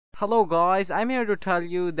Hello guys, I'm here to tell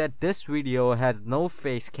you that this video has no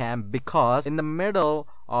face cam because in the middle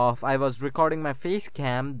of I was recording my face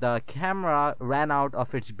cam, the camera ran out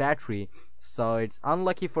of its battery. So it's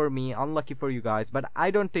unlucky for me, unlucky for you guys, but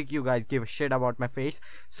I don't think you guys give a shit about my face.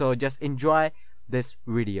 So just enjoy this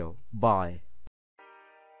video. Bye.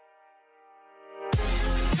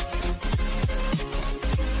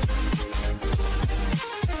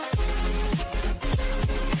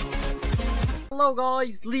 Hello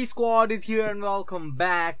guys, Lee Squad is here and welcome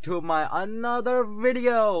back to my another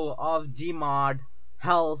video of GMOD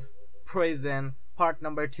Hell's Prison part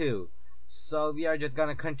number 2. So we are just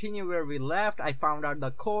gonna continue where we left. I found out the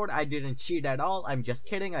code. I didn't cheat at all. I'm just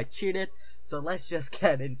kidding, I cheated. So let's just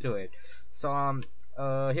get into it. So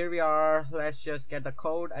here we are. Let's just get the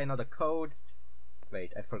code. I know the code.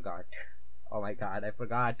 Wait, I forgot. Oh my god, I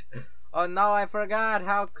forgot. Oh no, I forgot.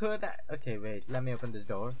 How could I? Okay, wait, let me open this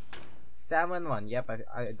door. 7-1. Yep,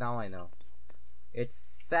 now I know. It's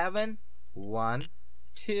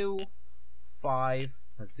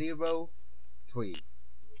 7-1-2-5-0-3.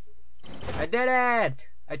 I did it!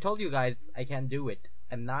 I told you guys I can do it.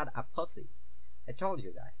 I'm not a pussy. I told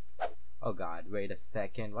you guys. Oh god, wait a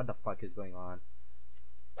second. What the fuck is going on?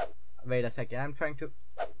 Wait a second. I'm trying to.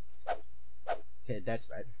 Okay,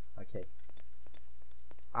 that's right. Okay.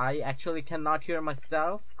 I actually cannot hear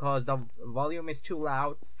myself because the volume is too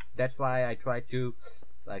loud. That's why I tried to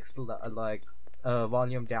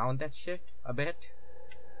volume down that shit a bit.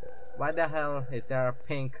 Why the hell is there a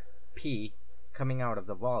pink pee coming out of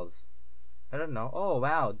the walls? I don't know. Oh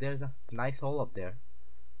wow, there's a nice hole up there.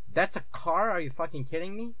 That's a car? Are you fucking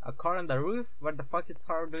kidding me? A car on the roof? What the fuck is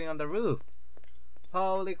car doing on the roof?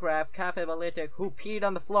 Holy crap, Cafe Balitic. Who peed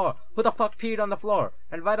on the floor? Who the fuck peed on the floor?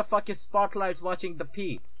 And why the fuck is Spotlights watching the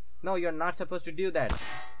pee? No, you're not supposed to do that.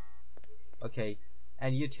 Okay.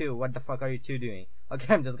 And you too, what the fuck are you two doing?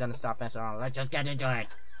 Okay, I'm just gonna stop messing around. Let's just get into it.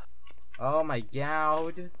 Oh my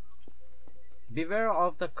god. Beware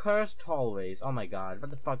of the cursed hallways. Oh my god, what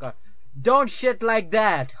the fuck are... Don't shit like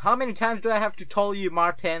that! How many times do I have to tell you,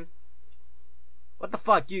 Martin? What the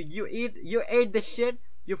fuck? You ate the shit?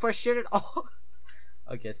 You first shit it all?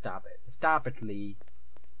 Okay, stop it. Stop it, Lee.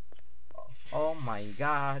 Oh my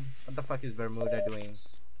god. What the fuck is Bermuda doing?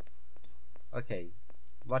 Okay.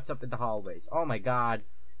 What's up with the hallways? Oh my god.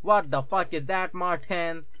 What the fuck is that,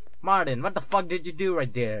 Martin? Martin, what the fuck did you do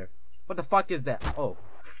right there? What the fuck is that? Oh.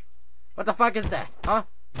 What the fuck is that? Huh?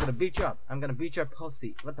 I'm gonna beat you up. I'm gonna beat your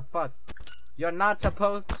pussy. What the fuck? You're not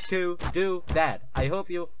supposed to do that. I hope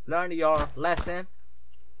you learned your lesson.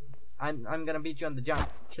 I'm gonna beat you on the jump.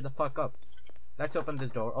 Shut the fuck up. Let's open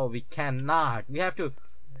this door. Oh, we cannot. We have to.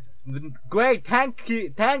 Great. Thank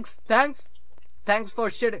you. Thanks for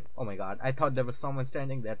shitting. Oh my god, I thought there was someone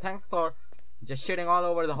standing there. Thanks for just shitting all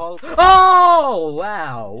over the hall. Oh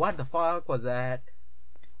wow, what the fuck was that?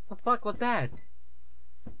 What the fuck was that?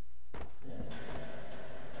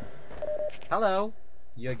 Hello,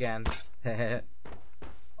 you again.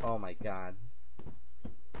 Oh my god.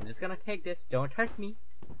 I'm just gonna take this. Don't hurt me.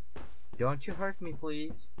 Don't you hurt me,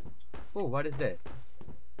 please. Oh, what is this?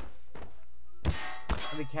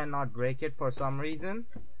 We cannot break it for some reason.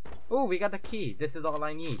 Oh, we got the key. This is all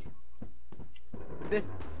I need. This.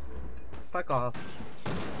 Fuck off.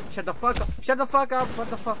 Shut the fuck up. Shut the fuck up. What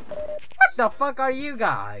the fuck? What the fuck are you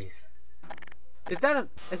guys? Is that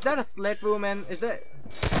a slit woman? Is that?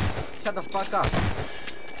 Shut the fuck up.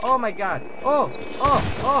 Oh my god. Oh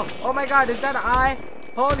my god. Is that an eye?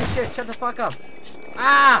 Holy shit. Shut the fuck up.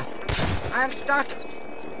 Ah! I'm stuck.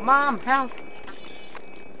 Mom, help.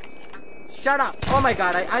 Shut up. Oh my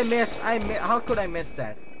god. I missed. How could I miss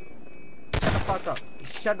that? Shut the fuck up.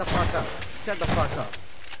 Shut the fuck up. Shut the fuck up.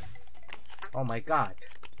 Oh my god.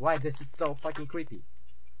 Why this is so fucking creepy.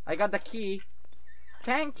 I got the key.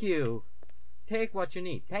 Thank you. Take what you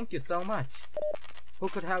need. Thank you so much. Who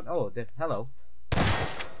could have... Oh, hello.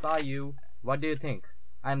 Saw you. What do you think?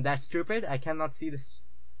 I'm that stupid? I cannot see this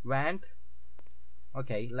vent?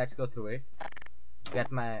 Okay, let's go through it.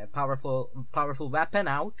 Get my powerful weapon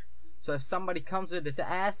out. So if somebody comes with this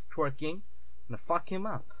ass twerking, I'm gonna fuck him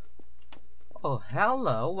up. Oh,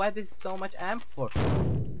 hello. Why there's so much amp for?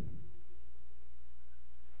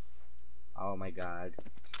 Oh my god.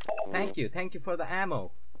 Thank you for the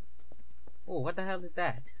ammo. Oh, what the hell is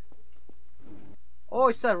that? Oh,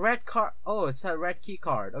 it's a red card. Oh, it's a red key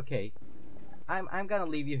card. Okay. I'm gonna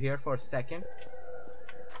leave you here for a second.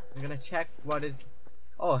 I'm gonna check what is...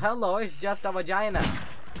 Oh, hello. It's just a vagina.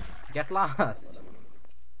 Get lost.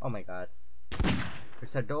 Oh my god.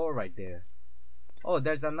 It's a door right there. Oh,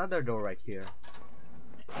 there's another door right here.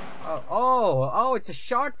 Oh, it's a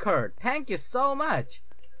shortcut. Thank you so much.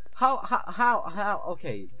 How?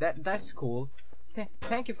 Okay, that's cool.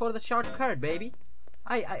 Thank you for the shortcut, baby.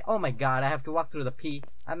 Oh my god, I have to walk through the P.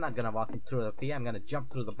 I'm not gonna walk through the P. I'm gonna jump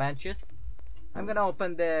through the benches. I'm gonna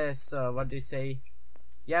open this. What do you say?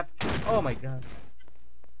 Yep. Oh my god.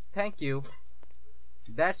 Thank you.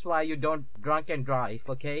 That's why you don't drunk and drive,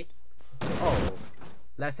 okay? Oh,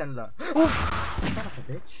 lesson learned. Oh, son of a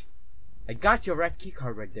bitch! I got your red key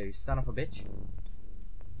card right there, you son of a bitch.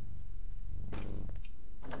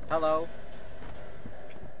 Hello.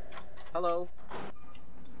 Hello.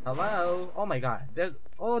 Hello. Oh my god.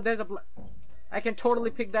 There's a I can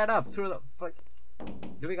totally pick that up through the fuck.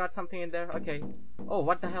 Do we got something in there? Okay. Oh,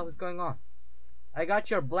 what the hell is going on? I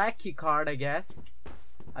got your black key card, I guess.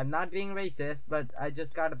 I'm not being racist, but I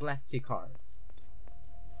just got a black key card.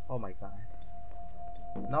 Oh my god.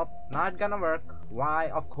 Nope, not gonna work. Why?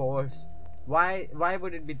 Of course. Why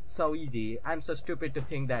would it be so easy? I'm so stupid to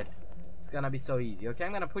think that it's gonna be so easy. Okay,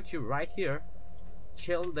 I'm gonna put you right here.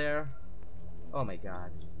 Chill there. Oh my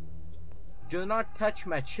god. Do not touch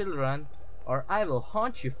my children or I will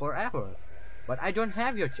haunt you forever. But I don't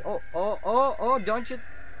have your don't you?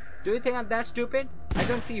 Do you think I'm that stupid? I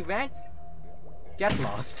don't see vents? Get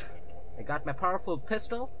lost. I got my powerful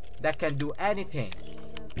pistol that can do anything.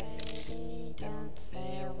 Don't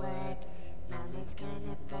say a word. Mama's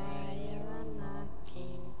gonna buy you a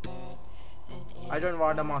mockingbird. I don't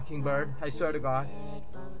want a mockingbird, I swear to God.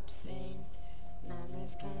 Won't sing.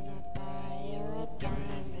 Mama's gonna buy you a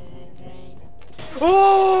diamond ring.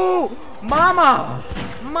 Oh, mama,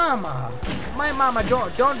 mama, my mama,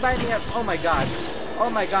 don't buy me a. Oh my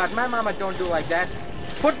god, my mama don't do like that.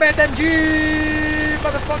 Put my SMG,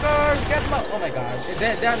 motherfuckers, get low. Oh my god,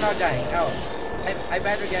 they're not dying. Oh, I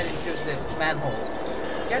better get into this manhole.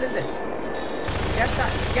 Get in this.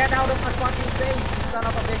 Get out of my fucking face, you son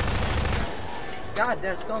of a bitch. God,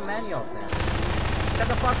 there's so many of them. Shut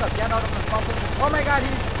the fuck up. Get out of my fucking. Oh my god,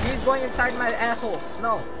 he's going inside my asshole.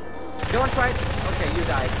 No. Don't try. Okay, you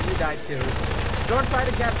died. You died too. Don't try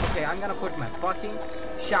to get. Okay, I'm gonna put my fucking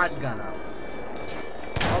shotgun up.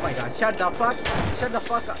 Oh my god, shut the fuck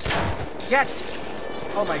up. Get.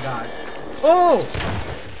 Oh my god. Oh!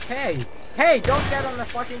 Hey, don't get on the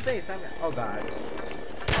fucking face. Oh god.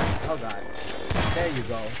 Oh god. There you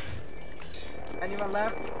go. Anyone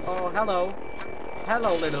left? Oh, hello.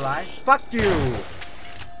 Hello, little eye. Fuck you.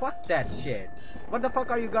 Fuck that shit. What the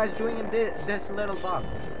fuck are you guys doing in this little bug?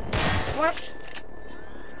 What?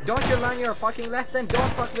 Don't you learn your fucking lesson?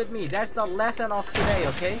 Don't fuck with me. That's the lesson of today,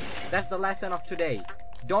 okay? That's the lesson of today.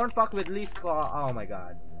 Don't fuck with least. Oh my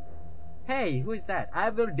god. Hey, who is that? I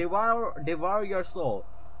will devour your soul.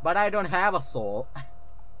 But I don't have a soul.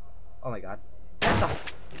 Oh my god. Get the.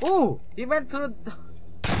 Ooh! He went through the.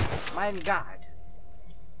 My god.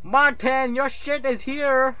 Martin, your shit is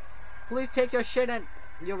here. Please take your shit and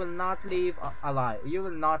you will not leave alive. You will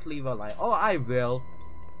not leave alive. Oh, I will.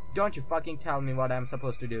 Don't you fucking tell me what I'm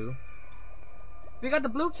supposed to do. We got the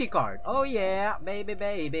blue key card. Oh yeah,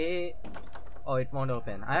 baby. Oh, it won't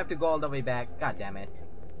open. I have to go all the way back. God damn it.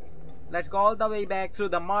 Let's go all the way back through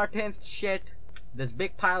the Martin's shit. This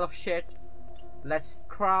big pile of shit. Let's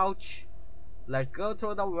crouch. Let's go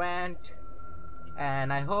through the vent.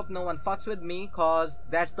 And I hope no one fucks with me, cause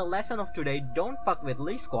that's the lesson of today. Don't fuck with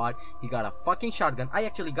Lee Squad. He got a fucking shotgun. I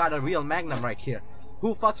actually got a real magnum right here.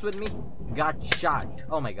 Who fucks with me? Got shot.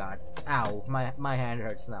 Oh my god. Ow. My hand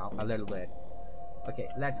hurts now a little bit. Okay,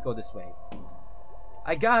 let's go this way.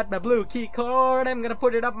 I got my blue key card. I'm gonna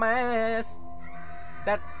put it up my ass.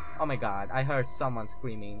 Oh my god. I heard someone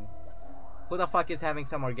screaming. Who the fuck is having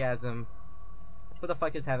some orgasm? Who the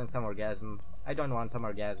fuck is having some orgasm? I don't want some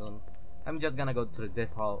orgasm. I'm just gonna go through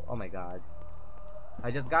this hall. Oh my god.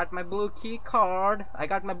 I just got my blue key card. I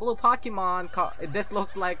got my blue Pokemon card. This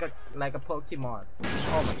looks like a Pokemon.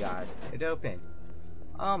 Oh my god. It opened.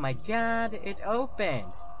 Oh my god. It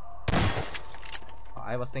opened. Oh,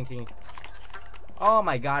 I was thinking. Oh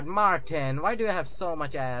my god, Martin. Why do you have so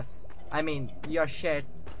much ass? I mean, your shit.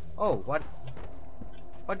 Oh, what?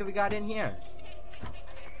 What do we got in here?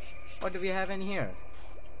 What do we have in here?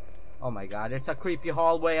 Oh my god, it's a creepy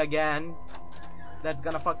hallway again. That's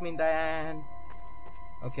gonna fuck me in the end.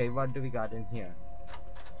 Okay, what do we got in here?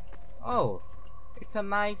 Oh, it's a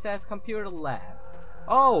nice ass computer lab.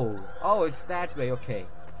 Oh, it's that way. Okay,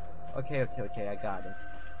 I got it.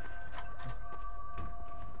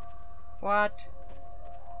 What?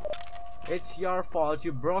 It's your fault.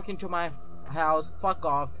 You broke into my house. Fuck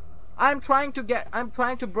off. I'm trying to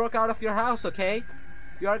break out of your house. Okay.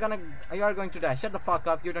 You are going to die. Shut the fuck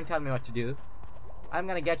up. You don't tell me what to do. I'm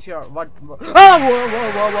gonna get your what? Oh,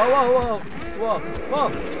 whoa!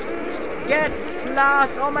 Get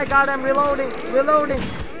lost! Oh my god! I'm reloading.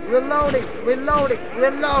 Reloading! Reloading!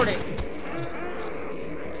 Reloading!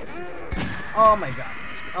 Oh my god.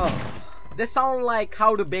 Oh. They sound like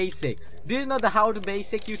How to Basic. Do you know the How to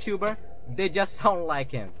Basic YouTuber? They just sound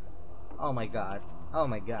like him. Oh my god. Oh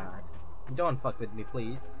my god. Don't fuck with me,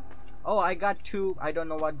 please. Oh, I got two. I don't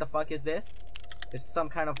know what the fuck is this. It's some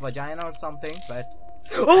kind of vagina or something, but...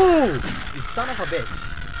 Oh! You son of a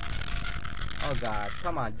bitch. Oh god.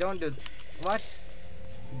 Come on. Don't do... What?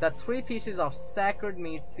 The 3 pieces of sacred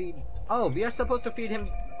meat feed... Oh, we are supposed to feed him...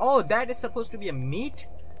 Oh, that is supposed to be a meat?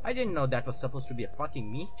 I didn't know that was supposed to be a fucking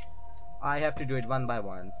meat. I have to do it one by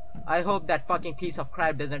one. I hope that fucking piece of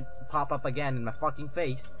crab doesn't pop up again in my fucking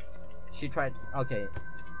face. She tried... Okay.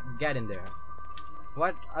 Get in there.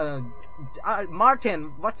 What?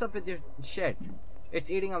 Martin, what's up with your shit? It's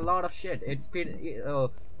eating a lot of shit. It's...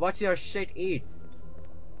 what's your shit eats?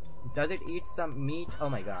 Does it eat some meat? Oh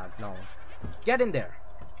my god, no. Get in there.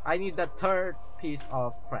 I need the 3rd piece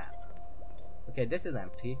of crab. Okay, this is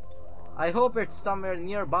empty. I hope it's somewhere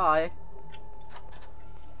nearby.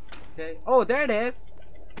 Okay. Oh, there it is.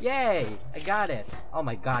 Yay! I got it. Oh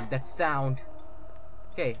my god, that sound.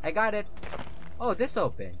 Okay, I got it. Oh, this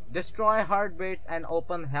opened. Destroy heartbeats and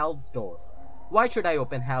open Hell's door. Why should I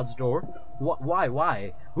open Hell's door?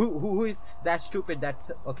 Why? Who is that stupid? That's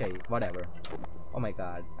okay. Whatever. Oh my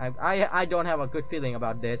god. I don't have a good feeling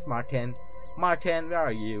about this, Martin. Martin, where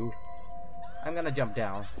are you? I'm gonna jump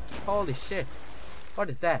down. Holy shit! What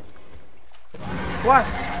is that? What?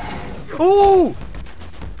 Ooh!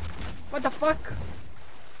 What the fuck?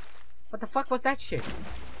 What the fuck was that shit?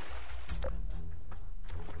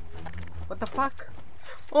 What the fuck?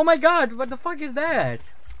 Oh my god, what the fuck is that?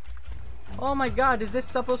 Oh my god, is this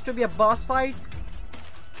supposed to be a boss fight?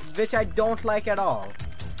 Which I don't like at all.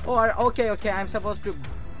 Or, okay, I'm supposed to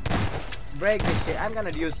break this shit. I'm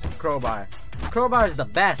gonna use crowbar. Crowbar is the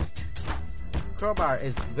best. Crowbar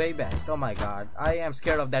is way best. Oh my god, I am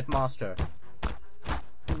scared of that monster.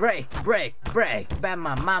 Break, bam,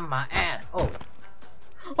 mama, and oh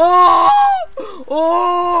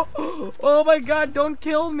my god, don't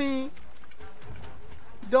kill me.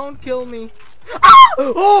 Don't kill me. Ah!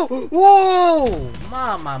 Oh! Whoa!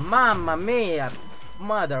 Mamma mia,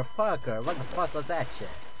 motherfucker! What the fuck was that shit?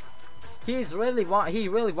 He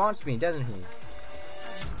really wants me, doesn't he?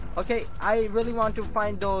 Okay, I really want to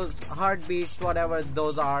find those heartbeats, whatever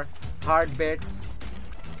those are, heartbeats.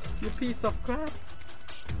 You piece of crap!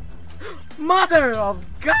 Mother of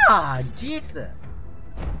God, Jesus!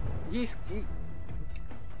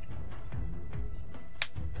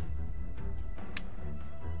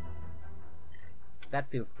 That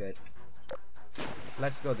feels good.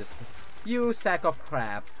 Let's go this way. You sack of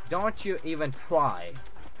crap. Don't you even try.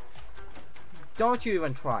 Don't you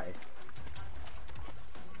even try.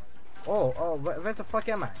 Oh, where the fuck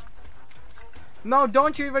am I? No,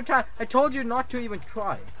 don't you even try. I told you not to even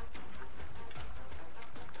try.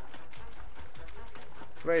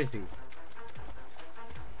 Where is he?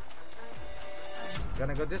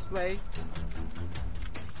 Gonna go this way.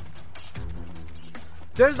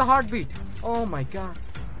 There's the heartbeat. Oh my god.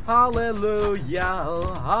 Hallelujah.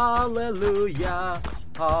 Hallelujah.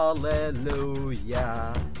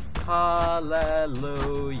 Hallelujah. Hallelujah.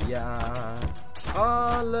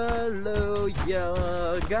 Hallelujah.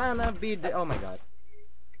 Gonna be the... Oh my god.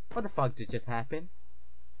 What the fuck did just happen?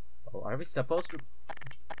 Oh, are we supposed to...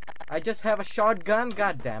 I just have a shotgun?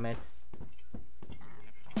 God damn it.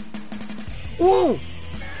 Ooh!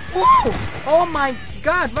 Ooh! Oh my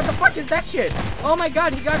god, what the fuck is that shit? Oh my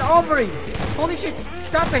god, he got ovaries! Holy shit!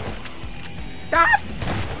 Stop it! Stop!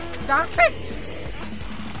 Stop it!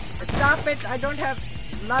 Stop it! I don't have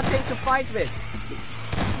nothing to fight with.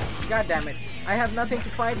 God damn it. I have nothing to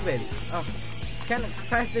fight with. Oh, can I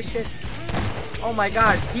press this shit? Oh my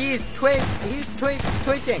god, he's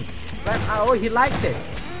twitching. But oh, he likes it.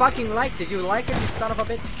 Fucking likes it. You like it, you son of a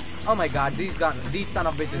bitch? Oh my god, these son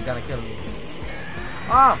of bitches gonna kill me.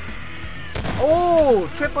 Ah! Oh,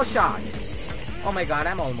 triple shot. Oh my god,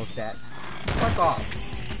 I'm almost dead. Fuck off.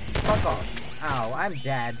 Fuck off. Ow, I'm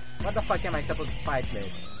dead. What the fuck am I supposed to fight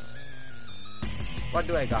with? What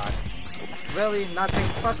do I got? Really? Nothing?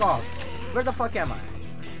 Fuck off. Where the fuck am I?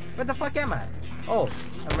 Where the fuck am I? Oh,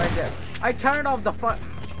 I'm right there. I turned off the fuck.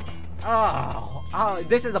 Oh,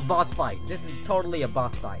 this is a boss fight. This is totally a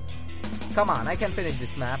boss fight. Come on, I can finish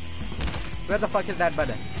this map. Where the fuck is that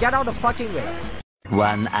button? Get out of fucking way.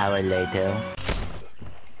 1 hour later.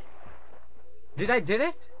 Did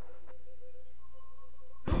it?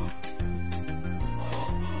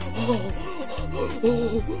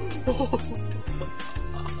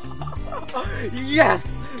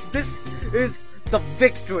 Yes! This is the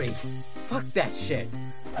victory! Fuck that shit.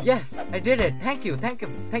 Yes, I did it. Thank you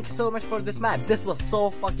so much for this map. This was so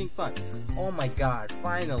fucking fun. Oh my god,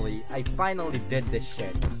 finally, I finally did this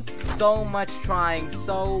shit. So much trying,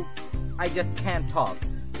 so I just can't talk.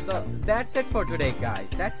 So that's it for today,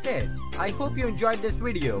 guys. That's it. I hope you enjoyed this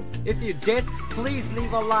video. If you did, please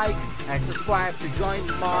leave a like and subscribe to join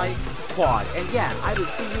my squad. And yeah, I will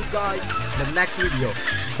see you guys in the next video.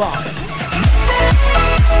 Bye.